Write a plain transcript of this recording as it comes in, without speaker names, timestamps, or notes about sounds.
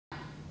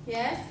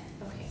Yes?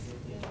 Okay.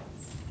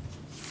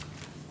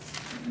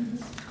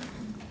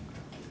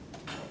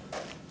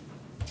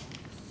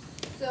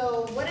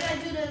 So what did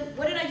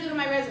I do to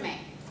my resume?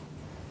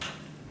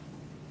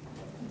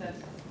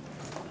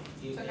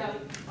 Took out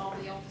all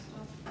the old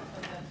stuff.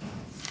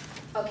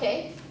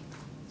 Okay.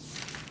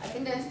 I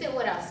think that's it.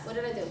 What else? What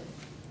did I do?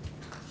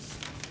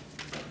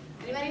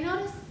 Anybody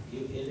notice?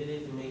 You edited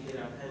it to make it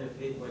kind of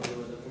fit what they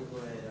were looking for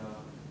at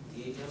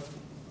DHL.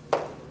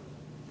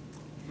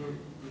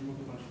 Remove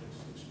a bunch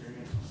of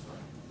experience and stuff.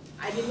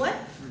 I did what?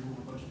 Remove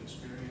a bunch of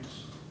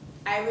experience.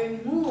 I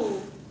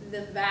removed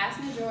the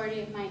vast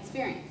majority of my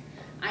experience.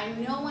 I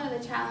know one of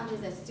the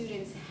challenges that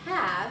students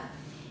have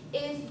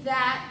is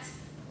that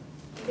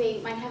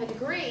they might have a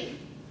degree,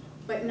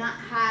 but not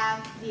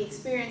have the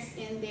experience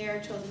in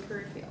their chosen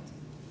career field,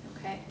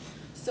 okay?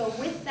 So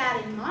with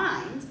that in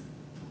mind,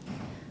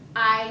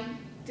 I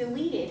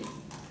deleted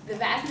the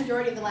vast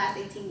majority of the last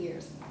 18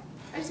 years.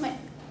 I just went,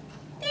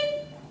 don't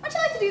you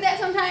like to do that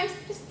sometimes?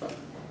 Just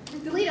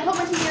delete a whole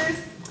bunch of years.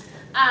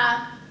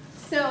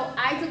 So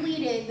I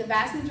deleted the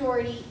vast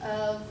majority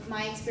of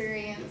my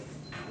experience,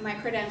 my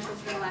credentials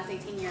for the last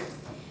 18 years.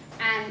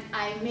 And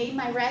I made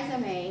my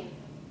resume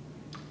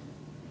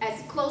as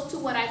close to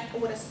what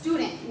a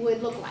student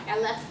would look like. I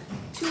left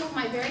two of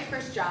my very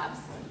first jobs,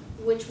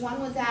 which one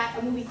was at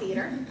a movie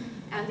theater,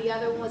 and the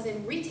other was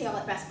in retail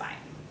at Best Buy.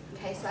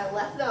 Okay, so I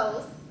left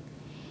those,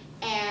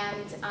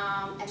 and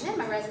then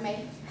my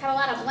resume had a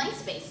lot of blank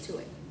space to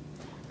it,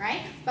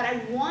 right? But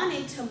I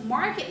wanted to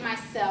market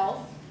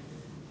myself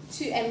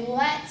and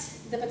let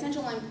the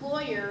potential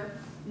employer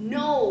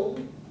know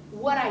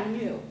what I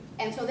knew.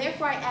 And so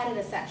therefore I added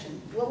a section.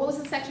 What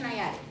was the section I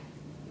added?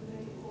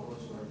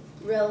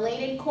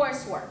 Related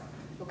coursework,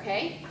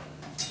 okay?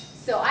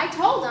 So I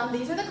told them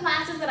these are the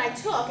classes that I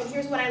took and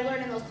here's what I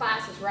learned in those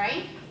classes,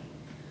 right?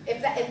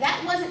 If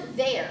that wasn't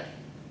there,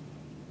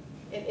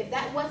 if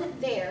that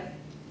wasn't there,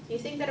 do you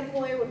think that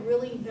employer would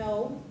really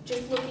know,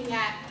 just looking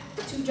at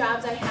the two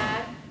jobs I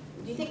had,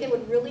 do you think they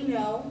would really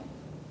know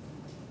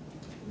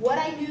what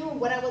I knew and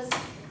what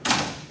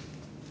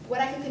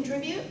I could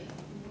contribute?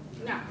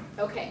 No,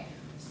 okay.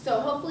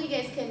 So hopefully you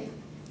guys can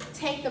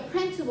take the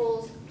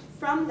principles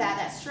from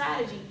that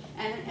strategy,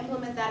 and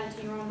implement that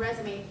into your own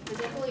resume,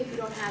 particularly if you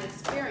don't have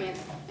experience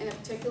in a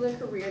particular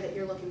career that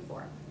you're looking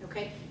for,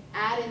 okay?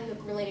 Add in the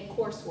related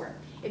coursework.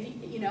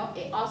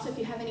 If also if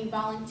you have any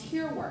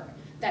volunteer work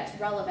that's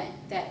relevant,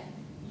 that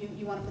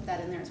you want to put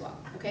that in there as well,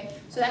 okay?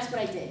 So that's what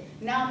I did.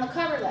 Now on the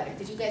cover letter,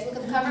 did you guys look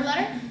at the cover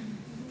letter?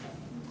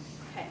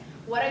 Okay,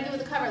 what I do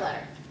with the cover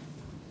letter?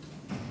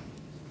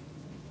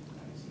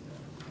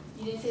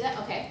 You didn't see that?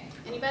 Okay.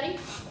 Anybody?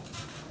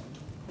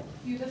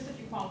 You listed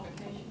your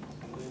qualifications.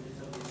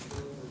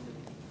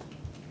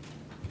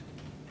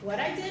 What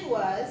I did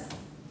was,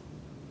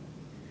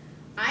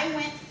 I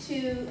went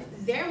to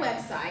their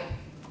website,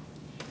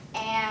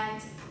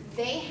 and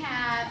they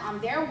had on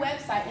their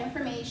website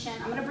information.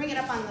 I'm going to bring it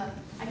up on the.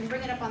 I can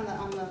bring it up on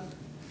the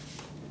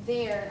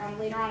there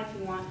later on if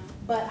you want.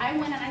 But I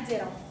went and I did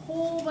a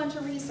whole bunch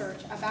of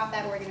research about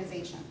that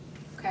organization.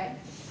 Okay,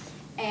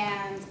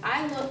 and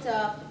I looked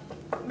up.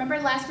 Remember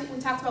last week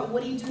we talked about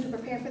what do you do to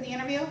prepare for the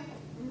interview?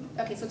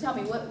 Okay, so tell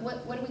me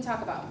what did we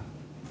talk about?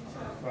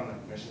 From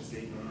the mission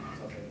statement.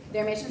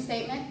 Their mission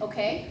statement,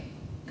 okay,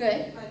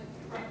 good. Like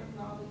product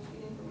knowledge,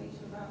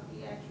 information about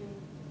the actual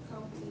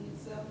company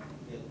itself.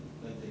 Yeah,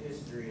 like the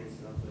history and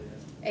stuff like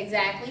that.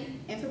 Exactly.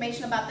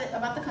 Information about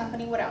the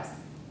company. What else?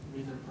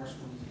 Read the press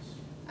releases.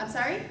 I'm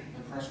sorry?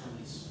 The press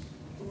release.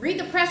 Read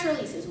the press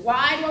releases.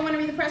 Why do I want to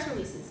read the press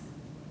releases?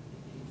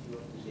 Keep you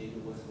up to date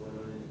with what's going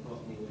on in the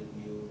company with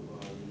new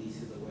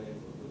releases or whatever,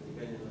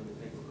 depending on the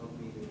type of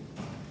company it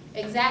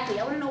is. Exactly.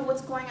 I want to know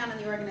what's going on in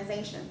the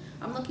organization.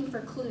 I'm looking for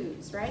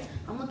clues, right?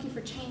 I'm looking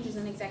for changes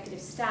in executive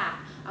staff.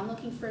 I'm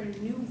looking for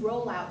new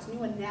rollouts,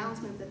 new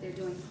announcements that they're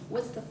doing.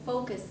 What's the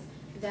focus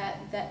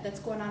that's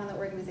going on in the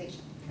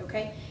organization,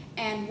 okay?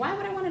 And why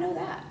would I want to know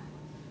that?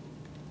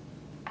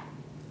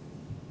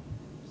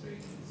 So you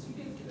can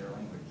speak their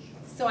language.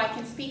 So I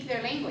can speak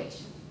their language.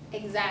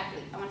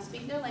 Exactly. I want to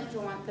speak their language. I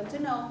want them to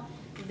know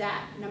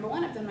that, number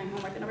one, I've done my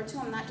homework, and number two,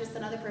 I'm not just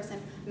another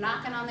person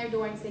knocking on their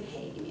door and saying,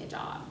 hey, give me a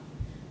job.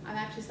 I'm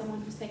actually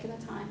someone who's taken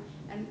the time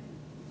and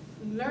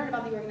learn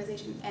about the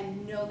organization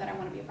and know that I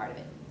want to be a part of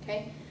it,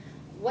 okay?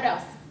 What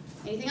else?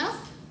 Anything else?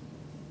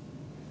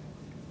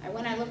 I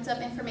went and I looked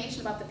up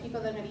information about the people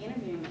that are going to be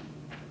interviewing me.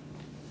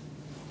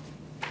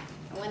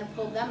 I went and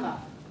pulled them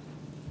up,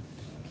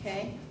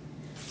 okay?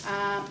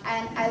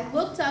 And I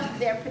looked up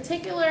their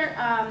particular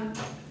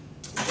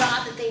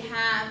job that they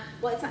have.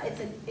 Well,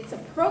 it's a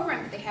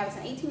program that they have. It's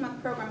an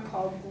 18-month program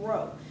called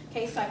Grow,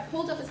 okay? So I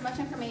pulled up as much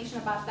information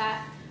about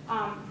that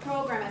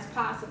program as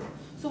possible.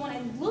 So when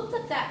I looked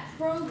at that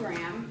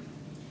program,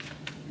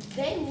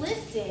 they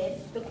listed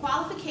the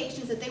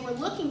qualifications that they were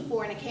looking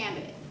for in a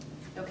candidate,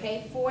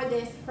 okay, for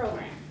this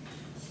program.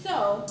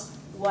 So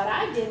what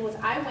I did was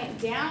I went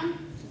down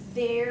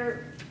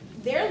their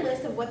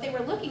list of what they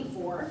were looking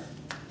for,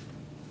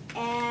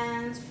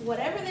 and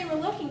whatever they were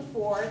looking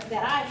for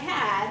that I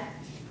had,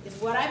 is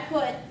what I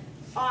put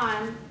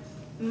on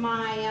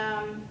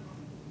my,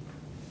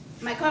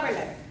 my cover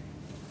letter.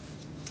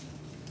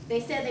 They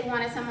said they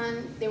wanted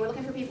someone, they were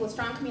looking for people with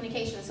strong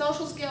communication and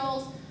social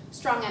skills,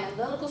 strong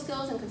analytical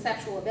skills and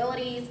conceptual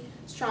abilities,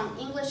 strong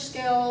English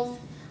skills,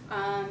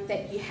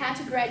 that you had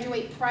to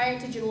graduate prior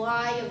to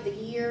July of the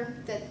year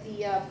that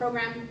the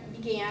program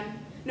began.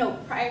 No,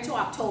 prior to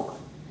October.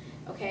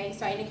 Okay,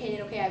 so I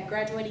indicated, okay, I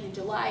graduated in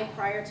July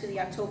prior to the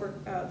October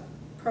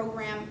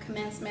program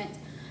commencement.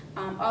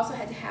 Also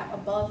had to have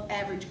above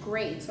average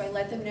grade, so I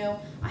let them know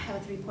I have a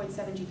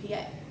 3.7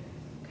 GPA.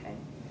 Okay.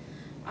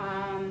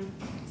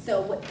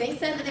 So what they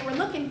said that they were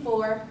looking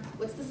for,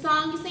 what's the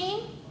song you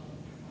sing?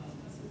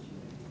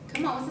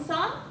 Come on, what's the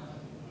song?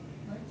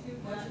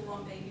 What you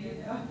want, baby?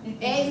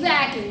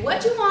 Exactly.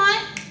 What you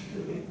want,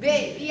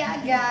 baby,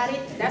 I got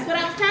it. That's what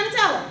I was trying to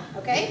tell them,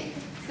 okay?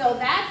 So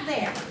that's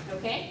there,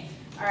 okay?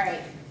 All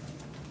right.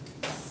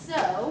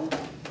 So,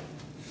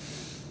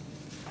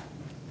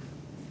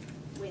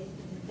 with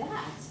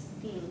that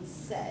being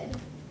said,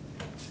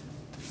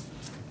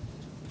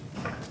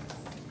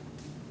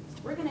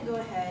 we're going to go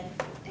ahead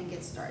and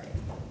get started.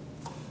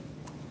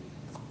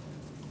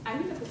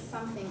 I'm going to put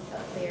something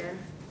up there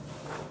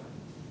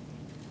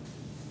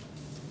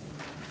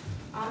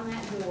on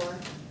that door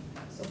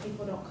so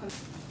people don't come.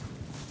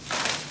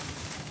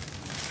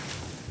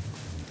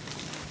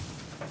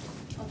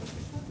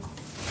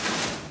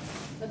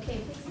 Okay,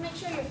 please make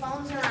sure your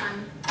phones are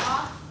on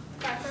off,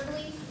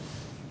 preferably.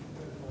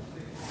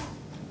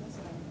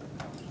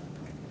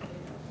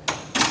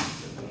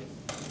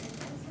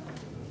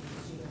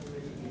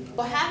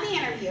 We'll have the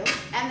interview,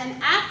 and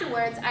then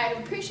afterwards, I'd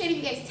appreciate if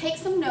you guys take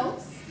some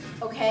notes,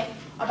 okay,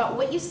 about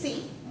what you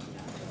see.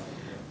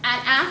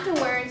 And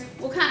afterwards,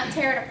 we'll kind of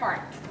tear it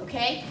apart,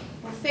 okay?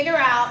 We'll figure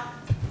out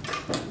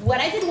what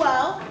I did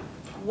well,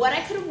 what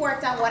I could have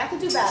worked on, what I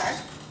could do better,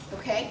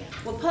 okay?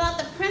 We'll pull out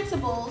the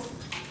principles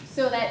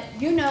so that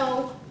you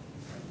know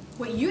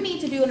what you need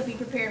to do to be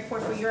prepared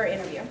for your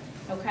interview,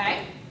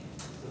 okay?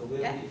 So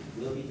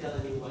we'll be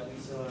telling you what we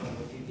saw and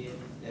what you did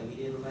that we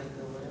didn't like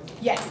or whatever?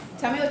 Yes.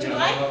 Tell me what you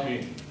like. Not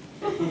me.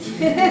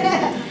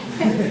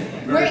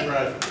 Very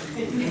fragile.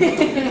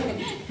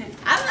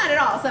 I'm not at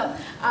all. So,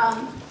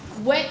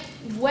 what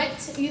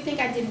you think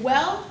I did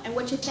well and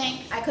what you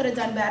think I could have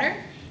done better.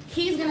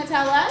 He's going to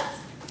tell us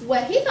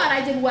what he thought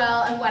I did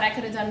well and what I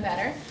could have done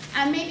better.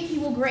 And maybe he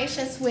will grace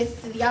us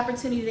with the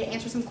opportunity to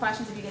answer some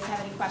questions if you guys have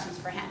any questions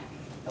for him.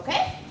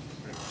 Okay?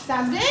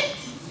 Sounds good?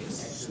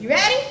 You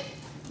ready?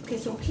 Okay,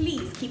 so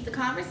please keep the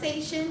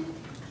conversation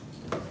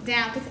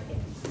down because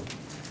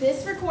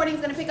this recording is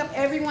going to pick up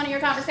every one of your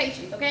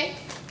conversations, okay?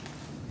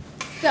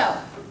 So,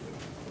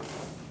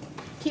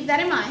 keep that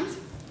in mind,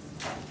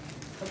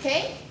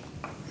 okay?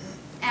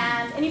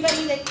 And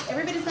anybody else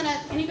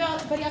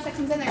that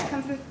comes in there,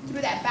 come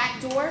through that back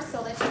door,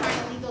 so let's try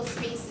and leave those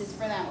spaces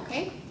for them,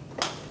 okay?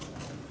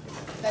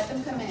 Let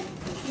them come in.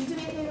 You do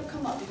me a favor,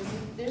 come up, because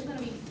there's going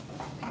to be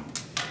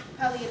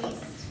probably at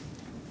least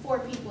 4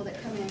 people that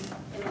come in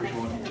the next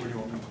 10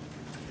 minutes.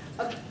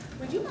 Okay,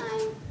 would you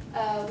mind,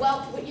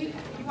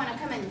 you want to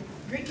come and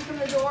greet me from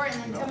the door and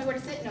then tell me where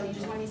to sit? No, you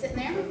just want me sitting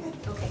there?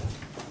 Okay.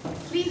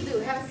 Please do,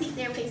 have a seat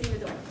there facing the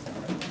door.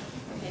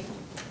 Okay.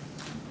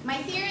 My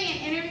theory in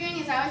interviewing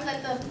is I always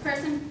let the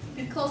person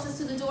be closest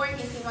to the door in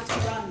case they want to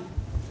run.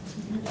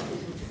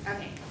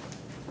 Okay.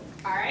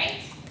 All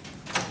right.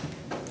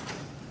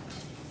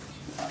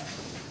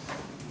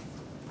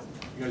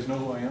 You guys know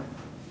who I am?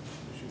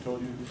 She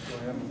told you who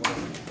I am and what I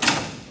do?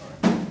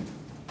 All right.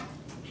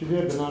 She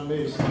did, but not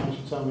me, so why don't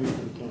you tell me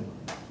for the camera?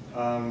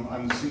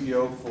 I'm the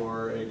CEO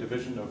for a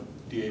division of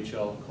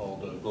DHL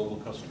called Global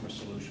Customer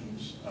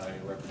Solutions. I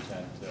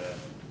represent the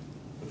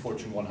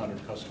Fortune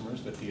 100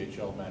 customers that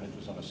DHL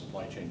manages on a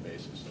supply chain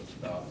basis. So it's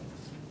about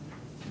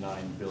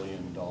 $9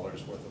 billion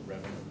worth of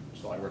revenue.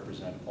 So I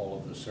represent all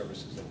of the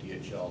services that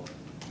DHL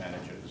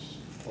manages: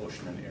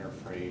 ocean and air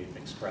freight,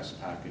 express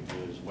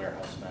packages,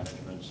 warehouse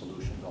management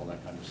solutions, all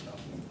that kind of stuff.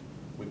 And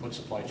we put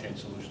supply chain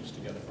solutions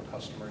together for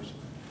customers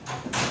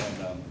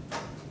and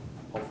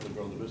hopefully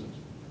grow the business.